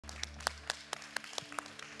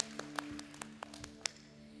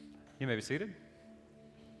You may be seated.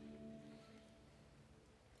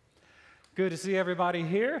 Good to see everybody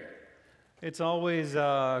here. It's always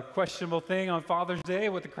a questionable thing on Father's Day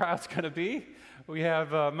what the crowd's going to be. We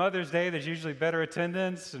have Mother's Day, there's usually better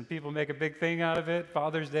attendance, and people make a big thing out of it.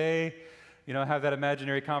 Father's Day, I have that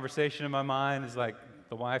imaginary conversation in my mind. It's like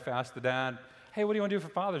the wife asks the dad, hey, what do you want to do for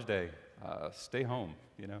Father's Day? Stay home,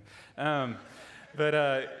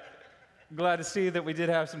 Glad to see that we did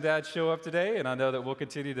have some dads show up today, and I know that we'll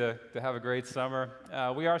continue to have a great summer.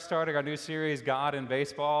 We are starting our new series, God in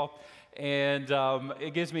Baseball, and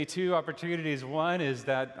it gives me two opportunities. One is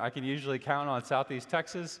that I can usually count on Southeast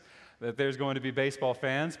Texas, that there's going to be baseball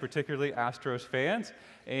fans, particularly Astros fans,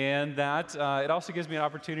 and that it also gives me an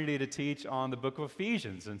opportunity to teach on the book of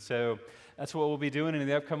Ephesians. And so that's what we'll be doing in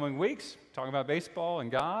the upcoming weeks, talking about baseball and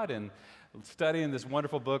God and studying this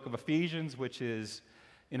wonderful book of Ephesians, which is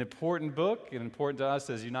an important book and important to us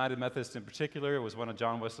as United Methodists in particular. It was one of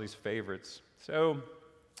John Wesley's favorites. So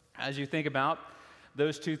as you think about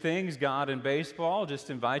those two things, God and baseball, just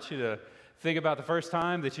invite you to think about the first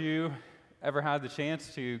time that you ever had the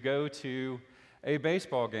chance to go to a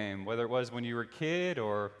baseball game, whether it was when you were a kid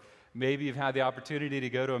or maybe you've had the opportunity to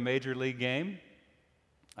go to a major league game.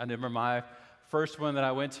 I remember my first one that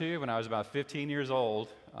I went to when I was about 15 years old.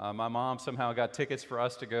 My mom somehow got tickets for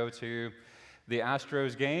us to go to the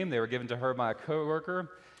Astros game. They were given to her by a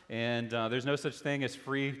coworker, and there's no such thing as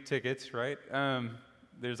free tickets, right?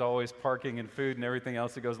 There's always parking and food and everything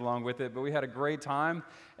else that goes along with it, but we had a great time,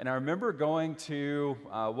 and I remember going to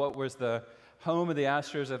what was the home of the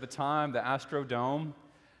Astros at the time, the Astrodome,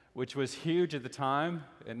 which was huge at the time.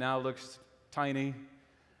 It now looks tiny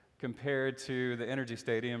compared to the Energy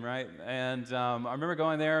Stadium, right? And I remember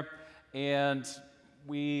going there, and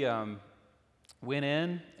we went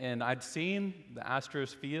in, and I'd seen the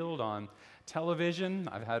Astros field on television.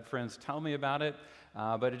 I've had friends tell me about it,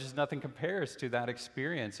 but it just nothing compares to that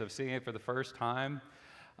experience of seeing it for the first time.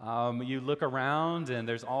 You look around, and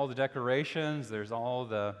there's all the decorations, there's all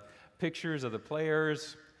the pictures of the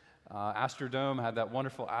players. Astrodome had that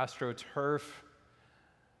wonderful AstroTurf.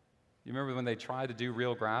 You remember when they tried to do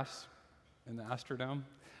real grass in the Astrodome?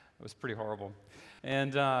 It was pretty horrible.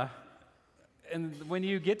 And when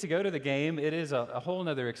you get to go to the game, it is a whole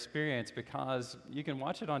nother experience because you can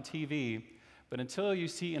watch it on TV, but until you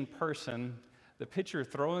see in person the pitcher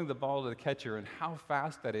throwing the ball to the catcher and how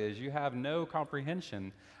fast that is, you have no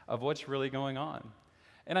comprehension of what's really going on.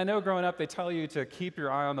 And I know growing up they tell you to keep your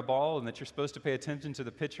eye on the ball and that you're supposed to pay attention to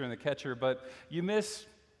the pitcher and the catcher, but you miss,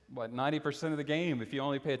 90% of the game if you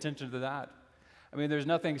only pay attention to that. I mean, there's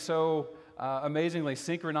nothing so amazingly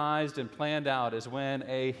synchronized and planned out as when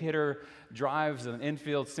a hitter drives an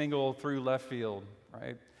infield single through left field,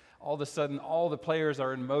 right? All of a sudden, all the players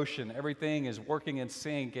are in motion. Everything is working in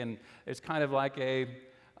sync, and it's kind of like a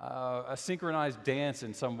synchronized dance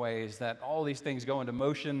in some ways, that all these things go into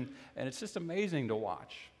motion, and it's just amazing to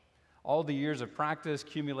watch. All the years of practice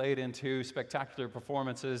accumulate into spectacular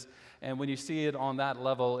performances, and when you see it on that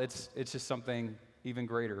level, it's just something even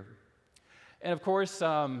greater. And of course,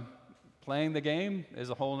 playing the game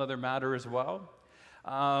is a whole other matter as well.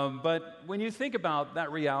 But when you think about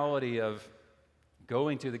that reality of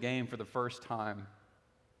going to the game for the first time,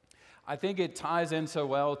 I think it ties in so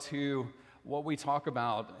well to what we talk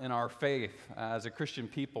about in our faith as a Christian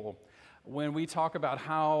people. When we talk about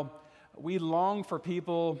how we long for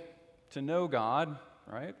people to know God,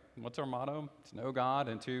 right? What's our motto? To know God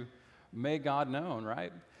and to make God known,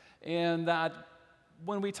 right? And that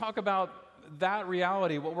when we talk about that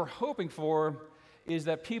reality, what we're hoping for is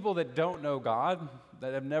that people that don't know God,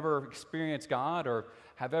 that have never experienced God or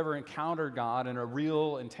have ever encountered God in a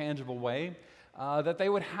real and tangible way, that they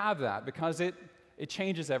would have that because it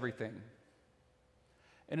changes everything.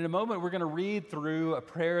 And in a moment, we're going to read through a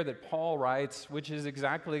prayer that Paul writes, which is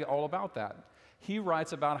exactly all about that. He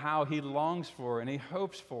writes about how he longs for and he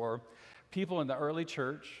hopes for people in the early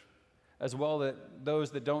church, as well as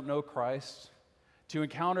those that don't know Christ, to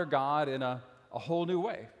encounter God in a whole new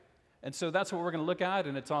way. And so that's what we're going to look at,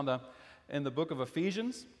 and it's in the book of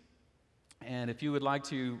Ephesians. And if you would like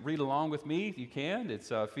to read along with me, you can. It's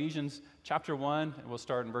Ephesians chapter 1, and we'll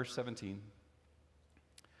start in verse 17.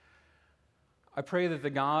 I pray that the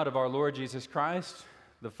God of our Lord Jesus Christ,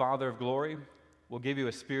 the Father of glory, will give you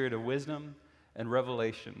a spirit of wisdom and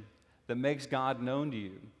revelation that makes God known to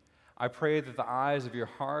you. I pray that the eyes of your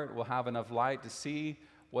heart will have enough light to see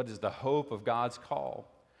what is the hope of God's call,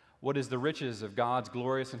 what is the riches of God's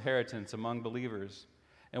glorious inheritance among believers,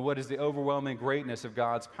 and what is the overwhelming greatness of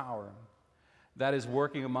God's power that is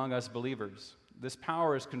working among us believers. This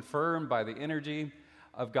power is confirmed by the energy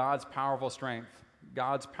of God's powerful strength.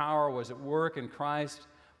 God's power was at work in Christ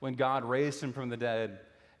when God raised him from the dead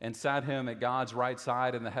and sat him at God's right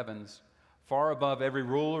side in the heavens, far above every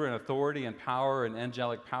ruler and authority and power and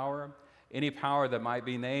angelic power, any power that might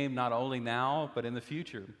be named not only now but in the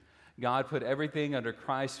future. God put everything under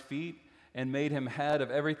Christ's feet and made him head of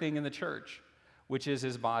everything in the church, which is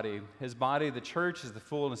his body. His body, the church, is the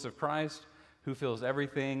fullness of Christ, who fills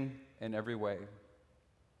everything in every way.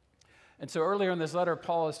 And so earlier in this letter,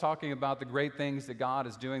 Paul is talking about the great things that God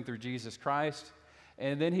is doing through Jesus Christ,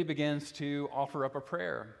 and then he begins to offer up a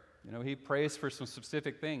prayer. He prays for some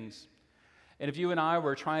specific things. And if you and I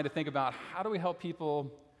were trying to think about how do we help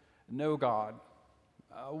people know God,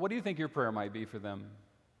 what do you think your prayer might be for them?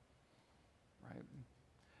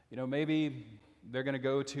 Right? Maybe they're going to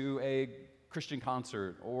go to a Christian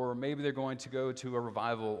concert, or maybe they're going to go to a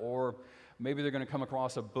revival, or maybe they're going to come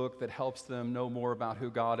across a book that helps them know more about who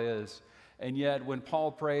God is. And yet, when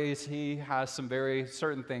Paul prays, he has some very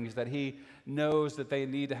certain things that he knows that they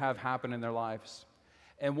need to have happen in their lives.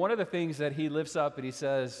 And one of the things that he lifts up and he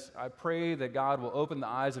says, I pray that God will open the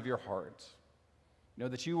eyes of your heart.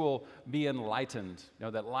 That you will be enlightened.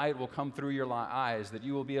 That light will come through your eyes, that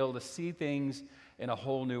you will be able to see things in a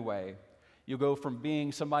whole new way. You'll go from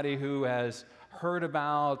being somebody who has heard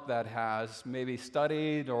about, that has maybe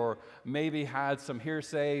studied, or maybe had some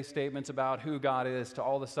hearsay statements about who God is, to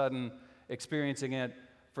all of a sudden experiencing it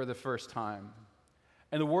for the first time.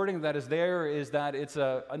 And the wording that is there is that it's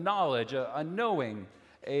a knowledge, a knowing,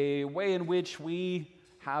 a way in which we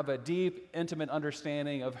have a deep, intimate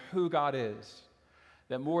understanding of who God is.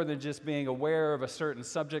 That more than just being aware of a certain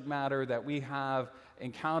subject matter, that we have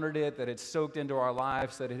encountered it, that it's soaked into our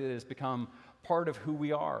lives, that it has become part of who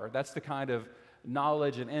we are. That's the kind of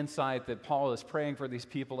knowledge and insight that Paul is praying for these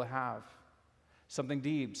people to have. Something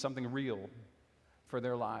deep, something real for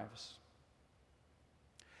their lives.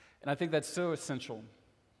 And I think that's so essential,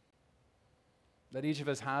 that each of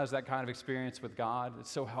us has that kind of experience with God.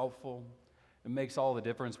 It's so helpful. It makes all the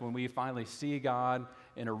difference when we finally see God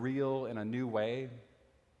in a real and a new way.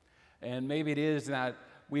 And maybe it is that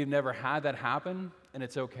we've never had that happen, and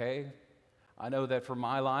it's okay. I know that for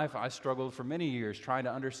my life, I struggled for many years trying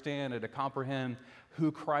to understand and to comprehend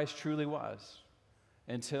who Christ truly was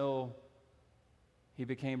until he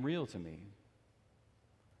became real to me.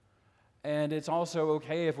 And it's also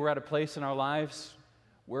okay if we're at a place in our lives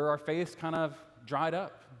where our faith kind of dried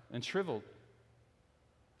up and shriveled.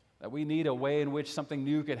 That we need a way in which something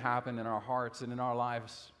new could happen in our hearts and in our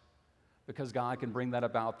lives, because God can bring that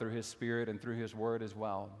about through his Spirit and through his word as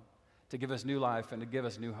well, to give us new life and to give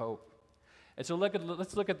us new hope. And so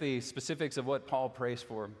let's look at the specifics of what Paul prays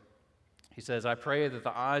for. He says, I pray that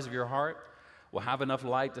the eyes of your heart will have enough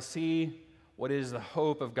light to see what is the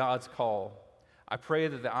hope of God's call. I pray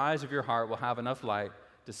that the eyes of your heart will have enough light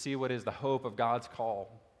to see what is the hope of God's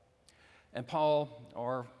call. And Paul,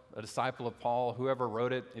 or a disciple of Paul, whoever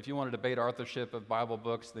wrote it, if you want to debate authorship of Bible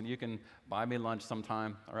books, then you can buy me lunch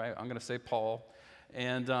sometime, all right? I'm going to say Paul.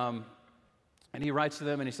 And he writes to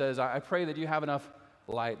them and he says, I pray that you have enough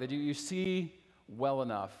light, that you see well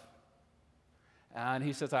enough. And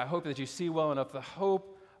he says, I hope that you see well enough the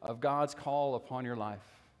hope of God's call upon your life.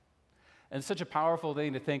 And it's such a powerful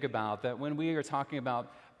thing to think about, that when we are talking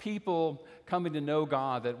about people coming to know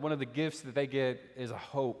God, that one of the gifts that they get is a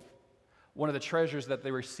hope. One of the treasures that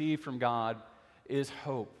they receive from God is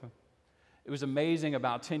hope. It was amazing.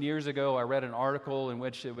 About 10 years ago, I read an article in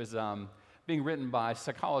which it was being written by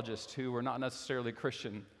psychologists who were not necessarily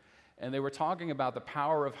Christian. And they were talking about the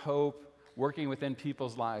power of hope working within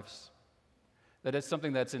people's lives. That it's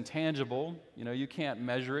something that's intangible. You can't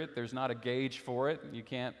measure it. There's not a gauge for it. You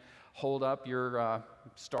can't hold up your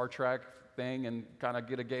Star Trek thing and kind of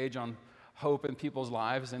get a gauge on hope in people's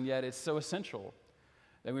lives, and yet it's so essential.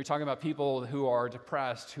 Then we're talking about people who are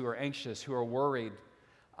depressed, who are anxious, who are worried.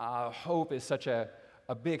 Hope is such a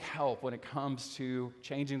big help when it comes to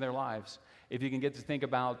changing their lives. If you can get to think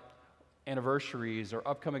about anniversaries or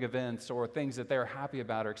upcoming events or things that they're happy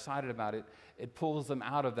about or excited about, it pulls them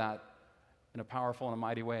out of that in a powerful and a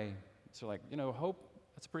mighty way. So hope,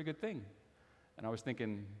 that's a pretty good thing. And I was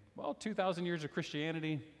thinking, well, 2,000 years of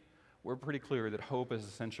Christianity, we're pretty clear that hope is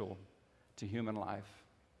essential to human life.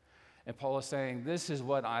 And Paul is saying, this is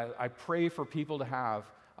what I pray for people to have,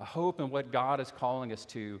 a hope in what God is calling us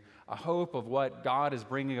to, a hope of what God is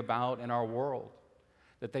bringing about in our world,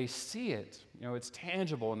 that they see it. It's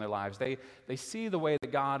tangible in their lives. They see the way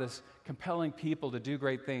that God is compelling people to do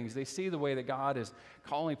great things. They see the way that God is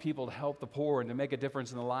calling people to help the poor and to make a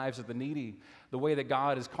difference in the lives of the needy, the way that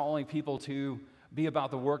God is calling people to be about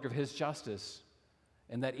the work of his justice,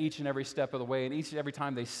 and that each and every step of the way, and each and every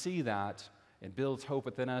time they see that, it builds hope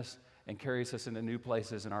within us and carries us into new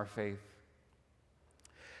places in our faith.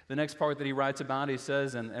 The next part that he writes about, he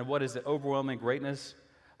says, and what is the overwhelming greatness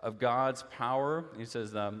of God's power? He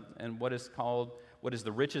says, and what is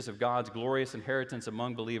the riches of God's glorious inheritance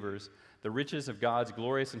among believers? The riches of God's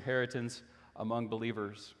glorious inheritance among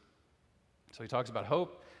believers. So he talks about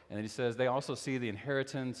hope, and then he says they also see the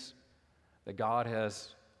inheritance that God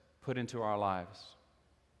has put into our lives.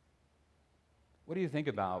 What do you think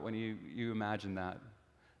about when you imagine that?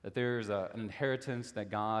 That there's an inheritance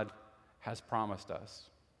that God has promised us,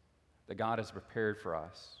 that God has prepared for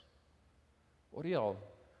us. What do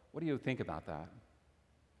you think about that?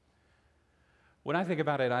 When I think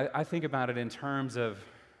about it, I think about it in terms of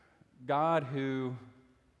God who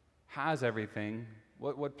has everything.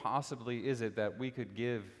 What possibly is it that we could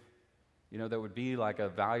give, that would be like a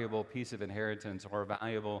valuable piece of inheritance or a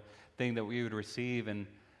valuable thing that we would receive? And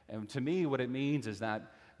to me, what it means is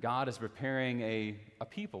that God is preparing a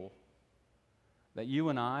people, that you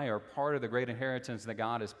and I are part of the great inheritance that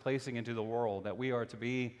God is placing into the world, that we are to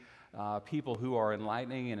be people who are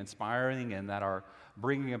enlightening and inspiring and that are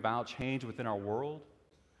bringing about change within our world,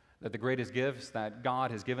 that the greatest gifts that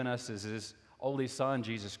God has given us is His only Son,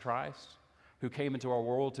 Jesus Christ, who came into our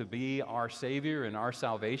world to be our Savior and our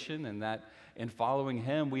salvation, and that in following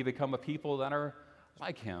Him, we become a people that are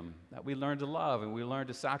like Him, that we learn to love and we learn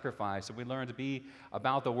to sacrifice and we learn to be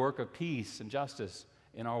about the work of peace and justice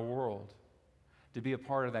in our world, to be a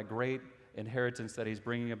part of that great inheritance that He's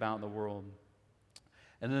bringing about in the world.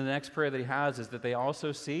 And then the next prayer that he has is that they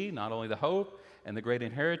also see not only the hope and the great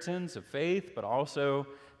inheritance of faith, but also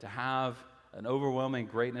to have an overwhelming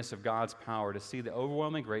greatness of God's power, to see the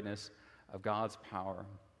overwhelming greatness of God's power.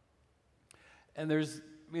 And there's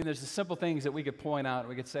the simple things that we could point out.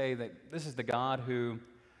 We could say that this is the God who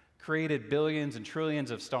created billions and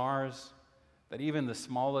trillions of stars, that even the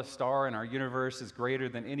smallest star in our universe is greater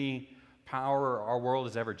than any power our world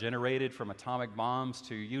has ever generated, from atomic bombs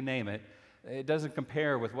to you name it. It doesn't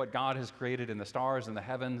compare with what God has created in the stars and the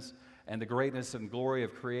heavens and the greatness and glory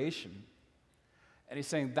of creation. And he's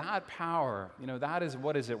saying that power, that is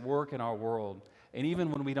what is at work in our world. And even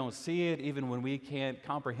when we don't see it, even when we can't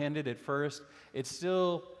comprehend it at first, it's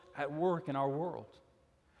still at work in our world.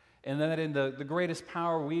 And then in the greatest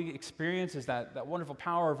power we experience is that wonderful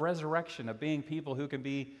power of resurrection, of being people who can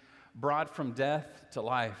be brought from death to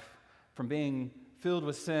life, from being filled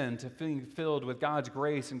with sin to being filled with God's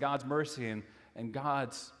grace and God's mercy and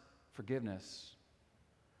God's forgiveness.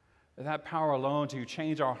 That power alone to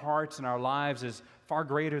change our hearts and our lives is far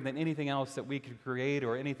greater than anything else that we could create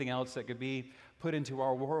or anything else that could be put into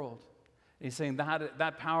our world. And he's saying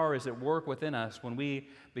that power is at work within us when we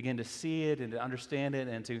begin to see it and to understand it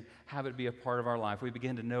and to have it be a part of our life. We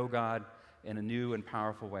begin to know God in a new and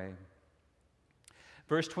powerful way.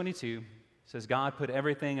 Verse 22 says, God put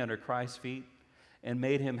everything under Christ's feet and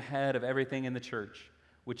made Him head of everything in the church,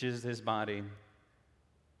 which is His body.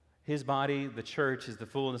 His body, the church, is the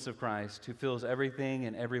fullness of Christ, who fills everything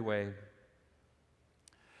in every way.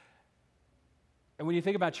 And when you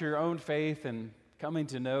think about your own faith and coming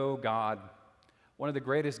to know God, one of the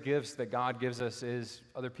greatest gifts that God gives us is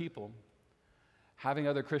other people. Having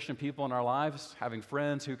other Christian people in our lives, having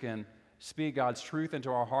friends who can speak God's truth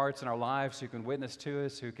into our hearts and our lives, who can witness to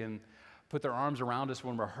us, who can put their arms around us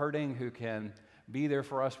when we're hurting, who can be there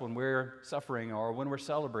for us when we're suffering or when we're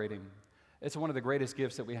celebrating. It's one of the greatest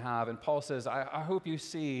gifts that we have. And Paul says, I hope you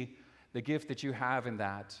see the gift that you have in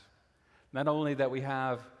that. Not only that we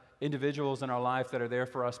have individuals in our life that are there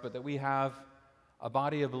for us, but that we have a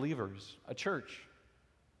body of believers, a church.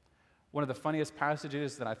 One of the funniest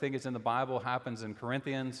passages that I think is in the Bible happens in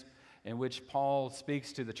Corinthians, in which Paul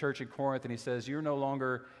speaks to the church in Corinth, and he says, you're no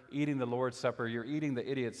longer eating the Lord's Supper, you're eating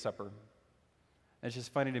the idiot's supper. And it's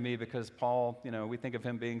just funny to me because Paul, we think of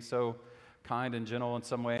him being so kind and gentle in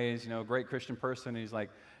some ways, great Christian person. And he's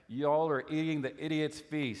like, y'all are eating the idiot's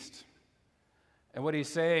feast. And what he's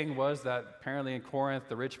saying was that apparently in Corinth,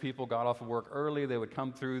 the rich people got off of work early. They would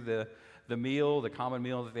come through the meal, the common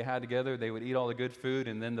meal that they had together. They would eat all the good food,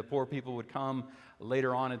 and then the poor people would come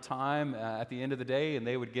later on in time at the end of the day, and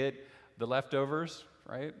they would get the leftovers,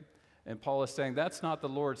 right? And Paul is saying, that's not the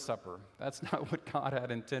Lord's Supper. That's not what God had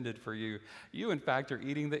intended for you. You, in fact, are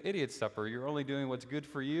eating the idiot's supper. You're only doing what's good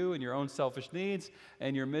for you and your own selfish needs,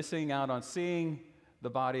 and you're missing out on seeing the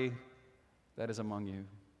body that is among you,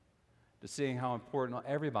 to seeing how important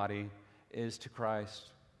everybody is to Christ.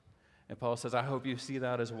 And Paul says, I hope you see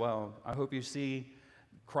that as well. I hope you see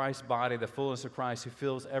Christ's body, the fullness of Christ, who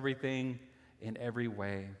fills everything in every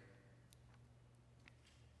way.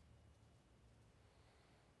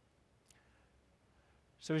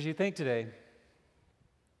 So as you think today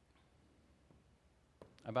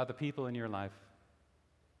about the people in your life,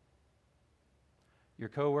 your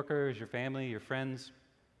coworkers, your family, your friends,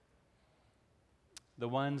 the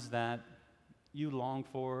ones that you long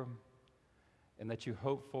for and that you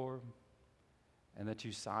hope for and that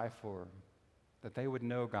you sigh for, that they would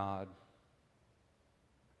know God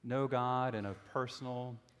in a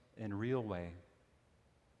personal and real way.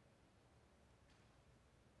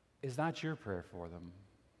 Is that your prayer for them?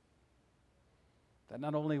 That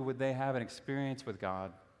not only would they have an experience with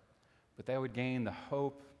God, but they would gain the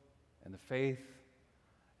hope and the faith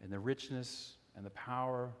and the richness and the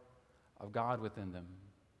power of God within them.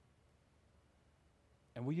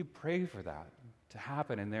 And will you pray for that to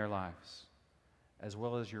happen in their lives as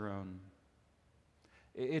well as your own?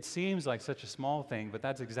 It seems like such a small thing, but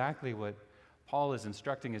that's exactly what Paul is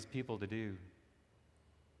instructing his people to do.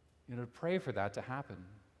 To pray for that to happen.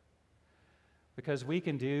 Because we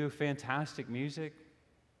can do fantastic music,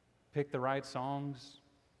 pick the right songs,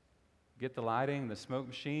 get the lighting, the smoke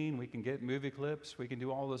machine, we can get movie clips, we can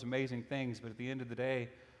do all those amazing things, but at the end of the day,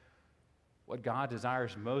 what God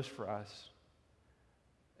desires most for us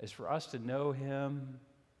is for us to know Him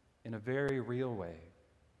in a very real way.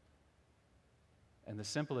 And the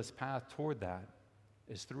simplest path toward that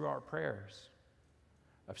is through our prayers,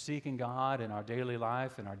 of seeking God in our daily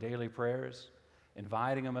life, in our daily prayers,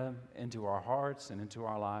 inviting Him into our hearts and into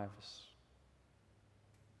our lives.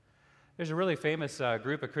 There's a really famous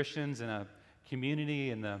group of Christians in a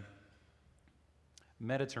community in the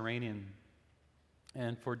Mediterranean.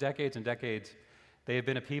 And for decades and decades, they have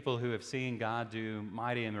been a people who have seen God do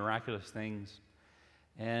mighty and miraculous things.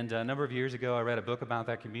 And a number of years ago, I read a book about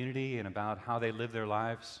that community and about how they live their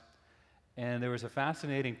lives. And there was a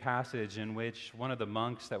fascinating passage in which one of the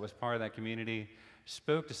monks that was part of that community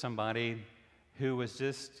spoke to somebody who was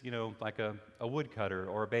just, like a woodcutter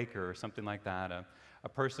or a baker or something like that, a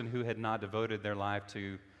person who had not devoted their life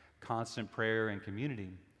to constant prayer and community.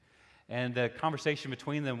 And the conversation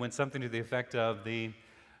between them went something to the effect of the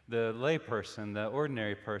lay person, the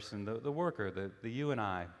ordinary person, the worker, the you and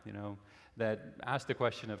I, that asked the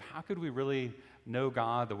question of how could we really know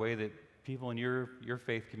God the way that people in your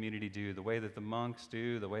faith community do, the way that the monks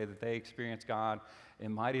do, the way that they experience God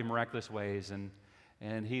in mighty and miraculous ways.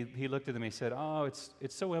 And he looked at them and he said, oh, it's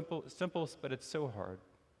so simple, but it's so hard.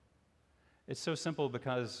 It's so simple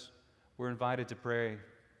because we're invited to pray, and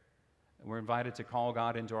we're invited to call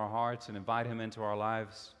God into our hearts and invite Him into our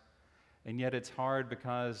lives. And yet it's hard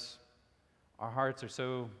because our hearts are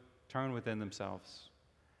so turned within themselves.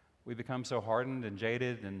 We become so hardened and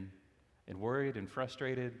jaded and worried and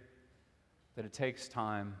frustrated that it takes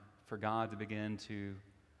time for God to begin to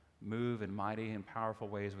move in mighty and powerful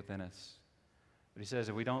ways within us. But He says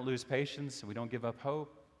if we don't lose patience and we don't give up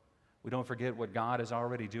hope, we don't forget what God is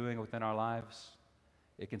already doing within our lives,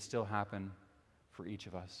 it can still happen for each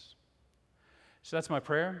of us. So that's my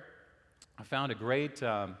prayer. I found a great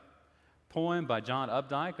poem by John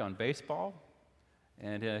Updike on baseball,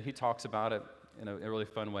 and he talks about it in a really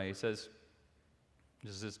fun way. He says,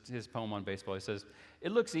 this is his poem on baseball. He says,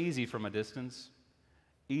 "It looks easy from a distance,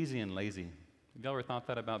 easy and lazy." Have you ever thought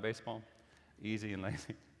that about baseball? Easy and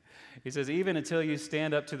lazy. He says, "Even until you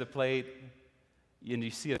stand up to the plate and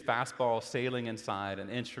you see a fastball sailing inside an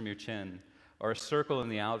inch from your chin, or a circle in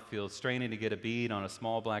the outfield straining to get a bead on a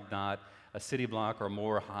small black dot, a city block or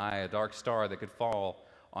more high, a dark star that could fall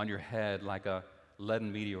on your head like a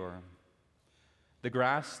leaden meteor. The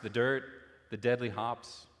grass, the dirt, the deadly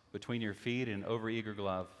hops between your feet and an overeager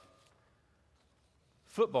glove.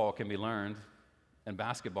 Football can be learned and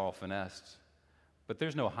basketball finessed, but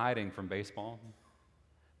there's no hiding from baseball.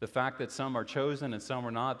 The fact that some are chosen and some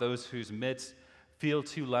are not, those whose mitts feel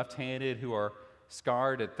too left-handed, who are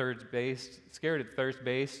scared at third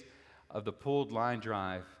base of the pulled line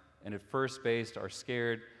drive, and at first base are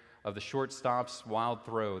scared of the shortstop's wild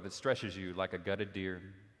throw that stretches you like a gutted deer.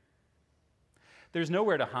 There's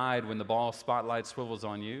nowhere to hide when the ball spotlight swivels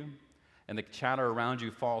on you, and the chatter around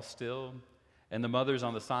you falls still, and the mothers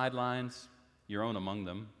on the sidelines, your own among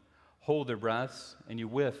them, hold their breaths, and you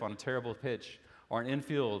whiff on a terrible pitch, or an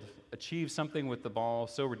infield achieve something with the ball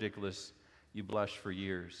so ridiculous you blush for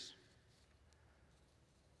years.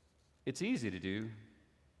 It's easy to do.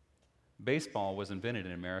 Baseball was invented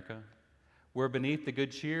in America, where beneath the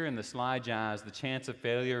good cheer and the sly jazz, the chance of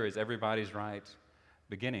failure is everybody's right,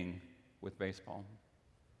 beginning with baseball."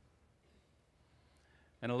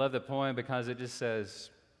 And I love that poem because it just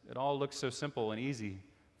says, it all looks so simple and easy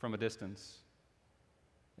from a distance.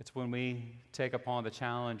 It's when we take upon the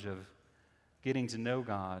challenge of getting to know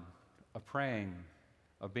God, of praying,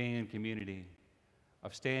 of being in community,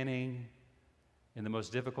 of standing in the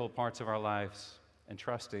most difficult parts of our lives and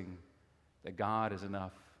trusting that God is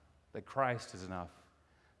enough, that Christ is enough,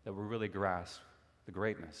 that we really grasp the the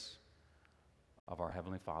greatness of our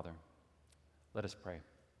Heavenly Father. Let us pray.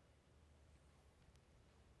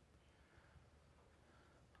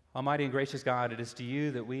 Almighty and gracious God, it is to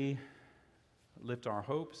you that we lift our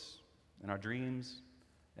hopes and our dreams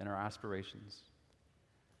and our aspirations.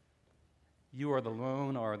 You are the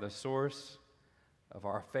alone are the source of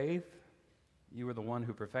our faith. You are the one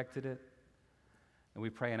who perfected it. And we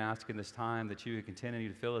pray and ask in this time that you would continue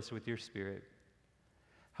to fill us with your Spirit.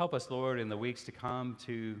 Help us, Lord, in the weeks to come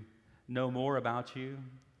to know more about you,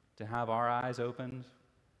 to have our eyes opened,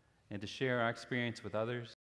 and to share our experience with others.